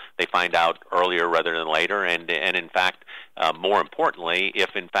 they find out earlier rather than later, and in fact, more importantly,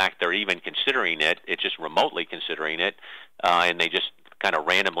 if in fact they're even considering it's just remotely considering it, and they just kind of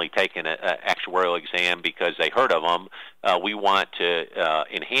randomly take an actuarial exam because they heard of them, we want to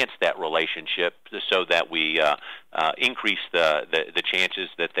enhance that relationship so that we increase the chances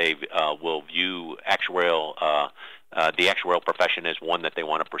that they will view the actuarial profession as one that they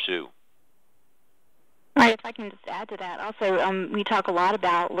want to pursue. All right, if I can just add to that. Also, we talk a lot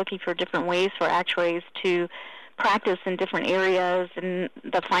about looking for different ways for actuaries to practice in different areas in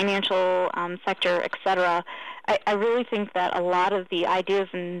the financial sector, et cetera. I really think that a lot of the ideas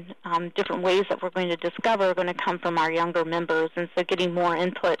and different ways that we're going to discover are going to come from our younger members, and so getting more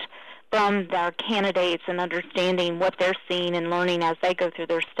input from our candidates and understanding what they're seeing and learning as they go through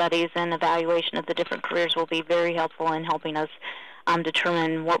their studies and evaluation of the different careers will be very helpful in helping us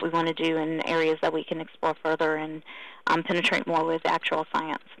determine what we want to do in areas that we can explore further and penetrate more with actual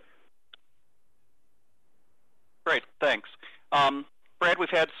science. Great, thanks. Brad, we've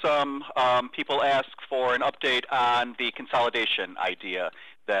had some people ask for an update on the consolidation idea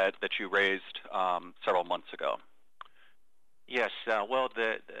that you raised several months ago. Yes, well,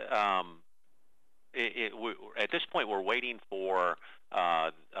 at this point we're waiting for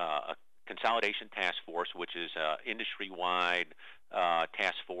a consolidation task force, which is an industry-wide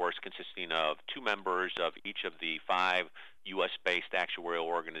task force consisting of 2 members of each of the 5 U.S.-based actuarial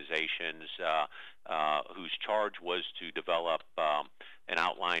organizations whose charge was to develop an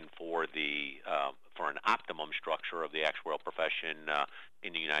outline for an optimum structure of the actuarial profession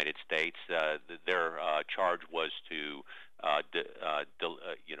in the United States. Their charge was to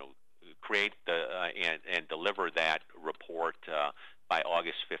create and deliver that report by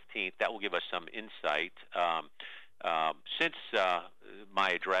August 15th. That will give us some insight. Since my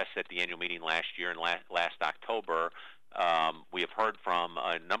address at the annual meeting last year and last October, we have heard from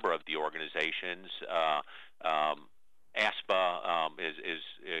a number of the organizations. ASPA is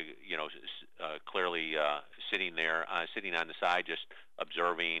clearly sitting there, sitting on the side, just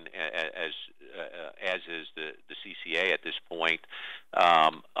observing, as is the CCA at this point.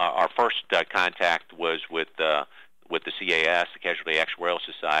 Our first contact was with the CAS, the Casualty Actuarial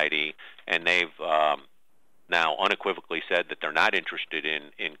Society, and they've now unequivocally said that they're not interested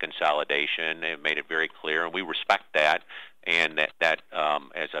in consolidation. They've made it very clear, and we respect that. And that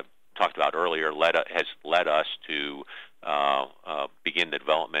as I've talked about earlier, has led us to begin the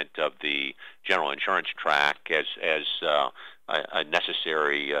development of the general insurance track as a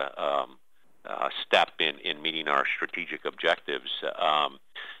necessary step in meeting our strategic objectives.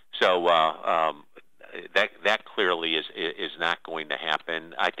 That clearly is not going to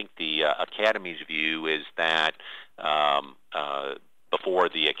happen. I think the Academy's view is that before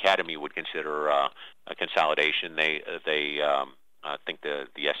the Academy would consider a consolidation, they I think the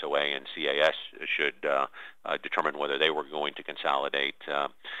SOA and CAS should determine whether they were going to consolidate.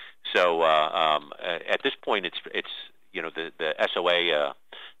 So at this point, it's the SOA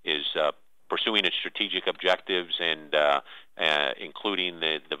is pursuing its strategic objectives and including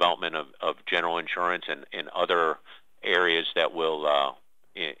the development of general insurance and other areas that will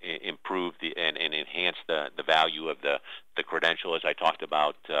improve and enhance the value of the credential, as I talked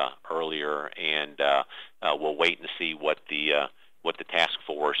about earlier. And we'll wait and see what the task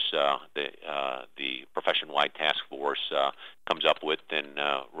force, the profession-wide task force, comes up with and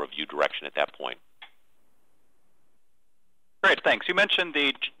review direction at that point. Great, thanks. You mentioned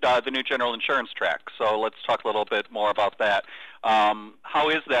the new general insurance track, so let's talk a little bit more about that. How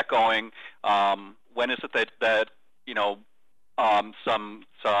is that going? When is it that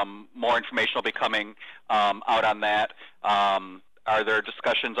some more information will be coming out on that? Are there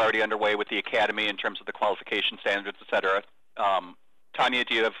discussions already underway with the Academy in terms of the qualification standards, et cetera? Tonya,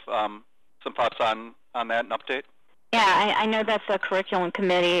 do you have some thoughts on that, an update? Yeah, I know that the curriculum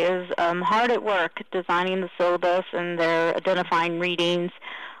committee is hard at work designing the syllabus, and they're identifying readings.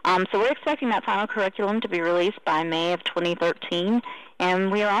 So we're expecting that final curriculum to be released by May of 2013.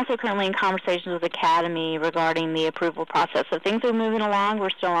 And we are also currently in conversations with the Academy regarding the approval process. So things are moving along. We're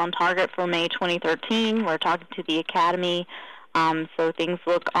still on target for May 2013. We're talking to the Academy. So things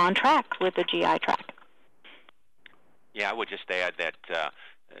look on track with the GI track. Yeah, I would just add that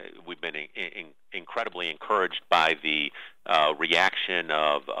we've been incredibly encouraged by the reaction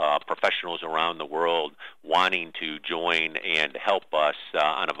of professionals around the world wanting to join and help us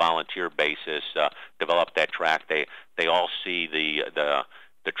on a volunteer basis develop that track. They all see the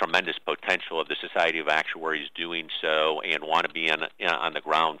tremendous potential of the Society of Actuaries doing so and want to be on the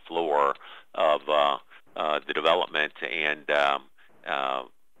ground floor of the development. And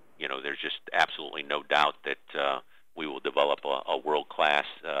there's just absolutely no doubt that we will develop a world-class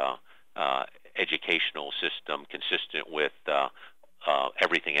educational system consistent with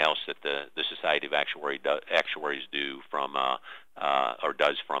everything else that the Society of Actuaries do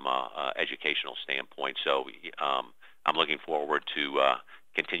does from a educational standpoint. So I'm looking forward to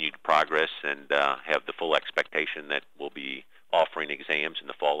continued progress and have the full expectation that we'll be offering exams in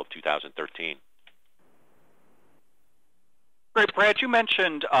the fall of 2013. Great, Brad. You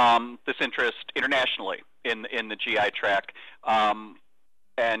mentioned this interest internationally in the GI track,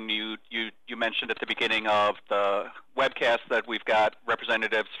 and you mentioned at the beginning of the webcast that we've got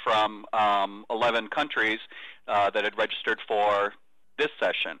representatives from 11 countries that had registered for this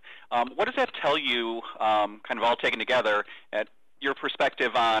session. What does that tell you, kind of all taken together, at your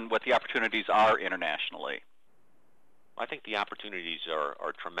perspective on what the opportunities are internationally? I think the opportunities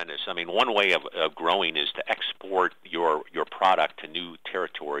are tremendous. I mean, one way of growing is to export your product to new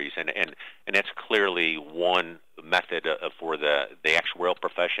territories, and that's clearly one method for the actuarial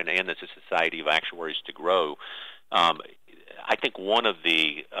profession and the Society of Actuaries to grow. I think one of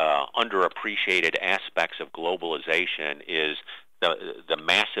the underappreciated aspects of globalization is the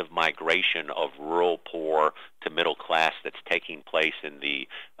massive migration of rural poor to middle class that's taking place in the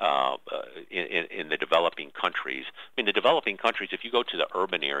developing countries. I mean, the developing countries, if you go to the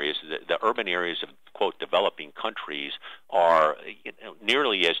urban areas, the urban areas of, quote, developing countries are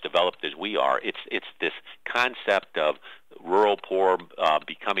nearly as developed as we are. It's this concept of rural poor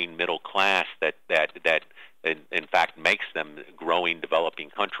becoming middle class that in fact makes them growing developing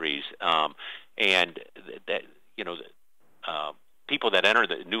countries, and that people that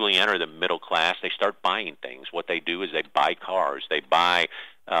newly enter the middle class, they start buying things. What they do is they buy cars, they buy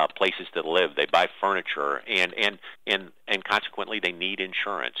places to live, they buy furniture, and consequently they need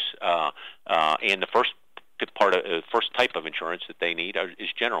insurance. And the first type of insurance that they need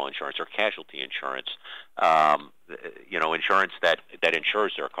is general insurance or casualty insurance. Insurance that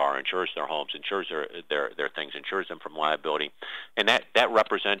insures their car, insures their homes, insures their things, insures them from liability, and that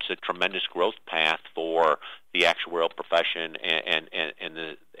represents a tremendous growth path for the actuarial profession and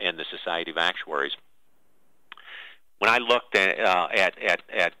the Society of Actuaries. When I looked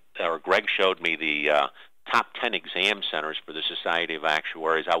or Greg showed me the top 10 exam centers for the Society of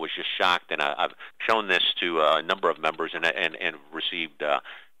Actuaries, I was just shocked, and I've shown this to a number of members and received a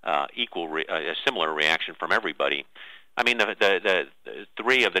similar reaction from everybody. I mean, the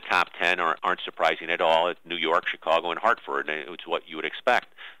three of the top 10 aren't surprising at all. It's New York, Chicago, and Hartford. It's what you would expect.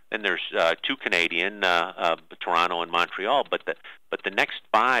 Then there's two Canadian, Toronto and Montreal. But the next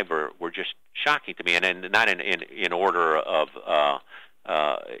five were just shocking to me, and not in order of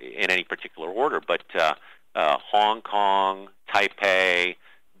in any particular order, but Hong Kong, Taipei,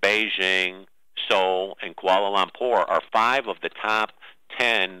 Beijing, Seoul, and Kuala Lumpur are five of the top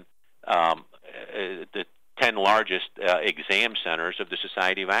 10 10 largest exam centers of the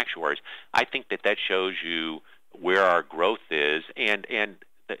Society of Actuaries. I think that shows you where our growth is, and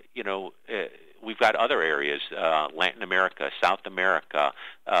we've got other areas, Latin America, South America.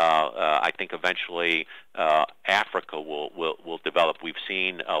 I think eventually Africa will develop. We've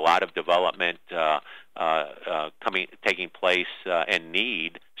seen a lot of development taking place and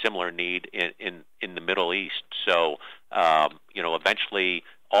similar need in the Middle East. So eventually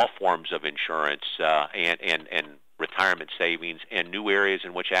all forms of insurance and retirement savings and new areas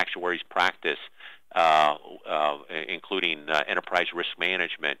in which actuaries practice, including enterprise risk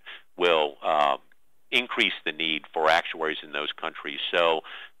management, will increase the need for actuaries in those countries. So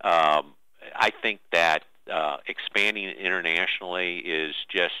I think that expanding internationally is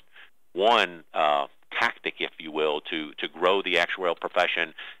just one tactic, if you will, to grow the actuarial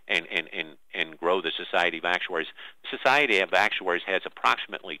profession and grow the Society of Actuaries. The Society of Actuaries has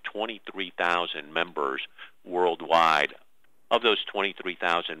approximately 23,000 members worldwide. Of those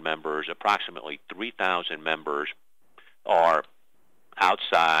 23,000 members, approximately 3,000 members are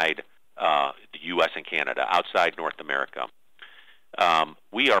outside the U.S. and Canada, outside North America.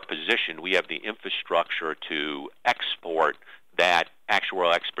 We are positioned, we have the infrastructure to export that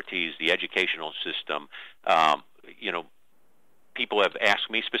actuarial expertise, the educational system. People have asked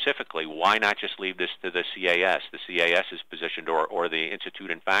me specifically, why not just leave this to the CAS? The CAS is positioned, or the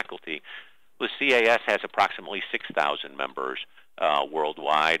Institute and faculty. The CAS has approximately 6,000 members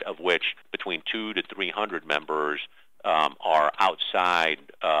worldwide, of which between 200 to 300 members are outside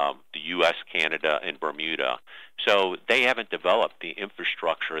the U.S., Canada, and Bermuda. So they haven't developed the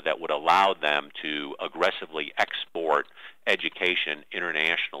infrastructure that would allow them to aggressively export education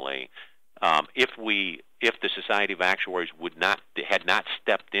internationally. If the Society of Actuaries had not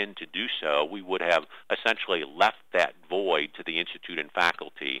stepped in to do so, we would have essentially left that void to the Institute and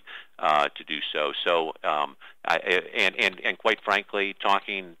faculty to do so. So, and quite frankly,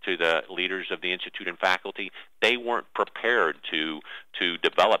 talking to the leaders of the Institute and faculty, they weren't prepared to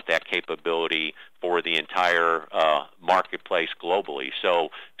develop that capability for the entire marketplace globally. So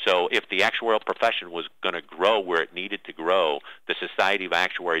if the actuarial profession was going to grow where it needed to grow, the Society of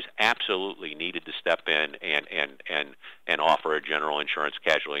Actuaries absolutely needed to step in and offer a general insurance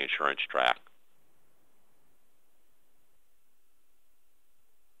casualty insurance track.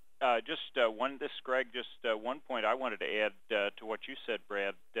 This is Greg. Just one point I wanted to add to what you said,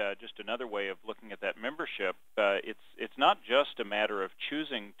 Brad. Just another way of looking at that membership. It's not just a matter of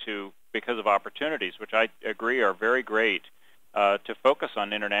choosing to, because of opportunities, which I agree are very great, to focus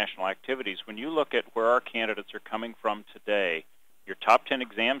on international activities. When you look at where our candidates are coming from today, your top 10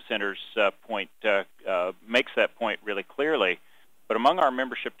 exam centers point makes that point really clearly. But among our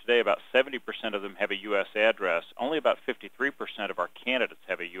membership today, about 70% of them have a U.S. address. Only about 53% of our candidates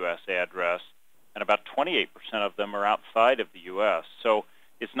have a U.S. address, and about 28% of them are outside of the U.S. So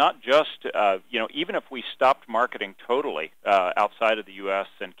it's not just, even if we stopped marketing totally outside of the U.S.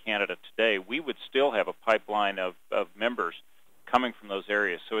 and Canada today, we would still have a pipeline of members coming from those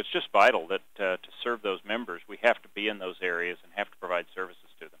areas. So it's just vital that to serve those members, we have to be in those areas and have to provide services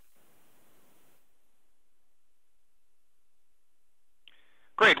to them.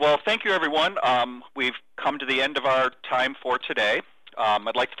 Great. Well, thank you, everyone. We've come to the end of our time for today.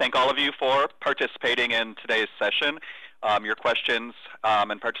 I'd like to thank all of you for participating in today's session. Your questions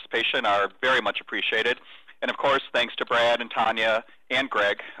and participation are very much appreciated. And, of course, thanks to Brad and Tonya and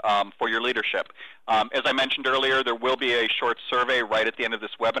Greg for your leadership. As I mentioned earlier, there will be a short survey right at the end of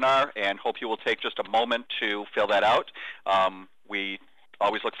this webinar, and hope you will take just a moment to fill that out. We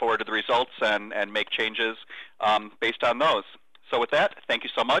always look forward to the results and make changes based on those. So with that, thank you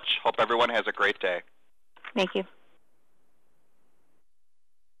so much. Hope everyone has a great day. Thank you.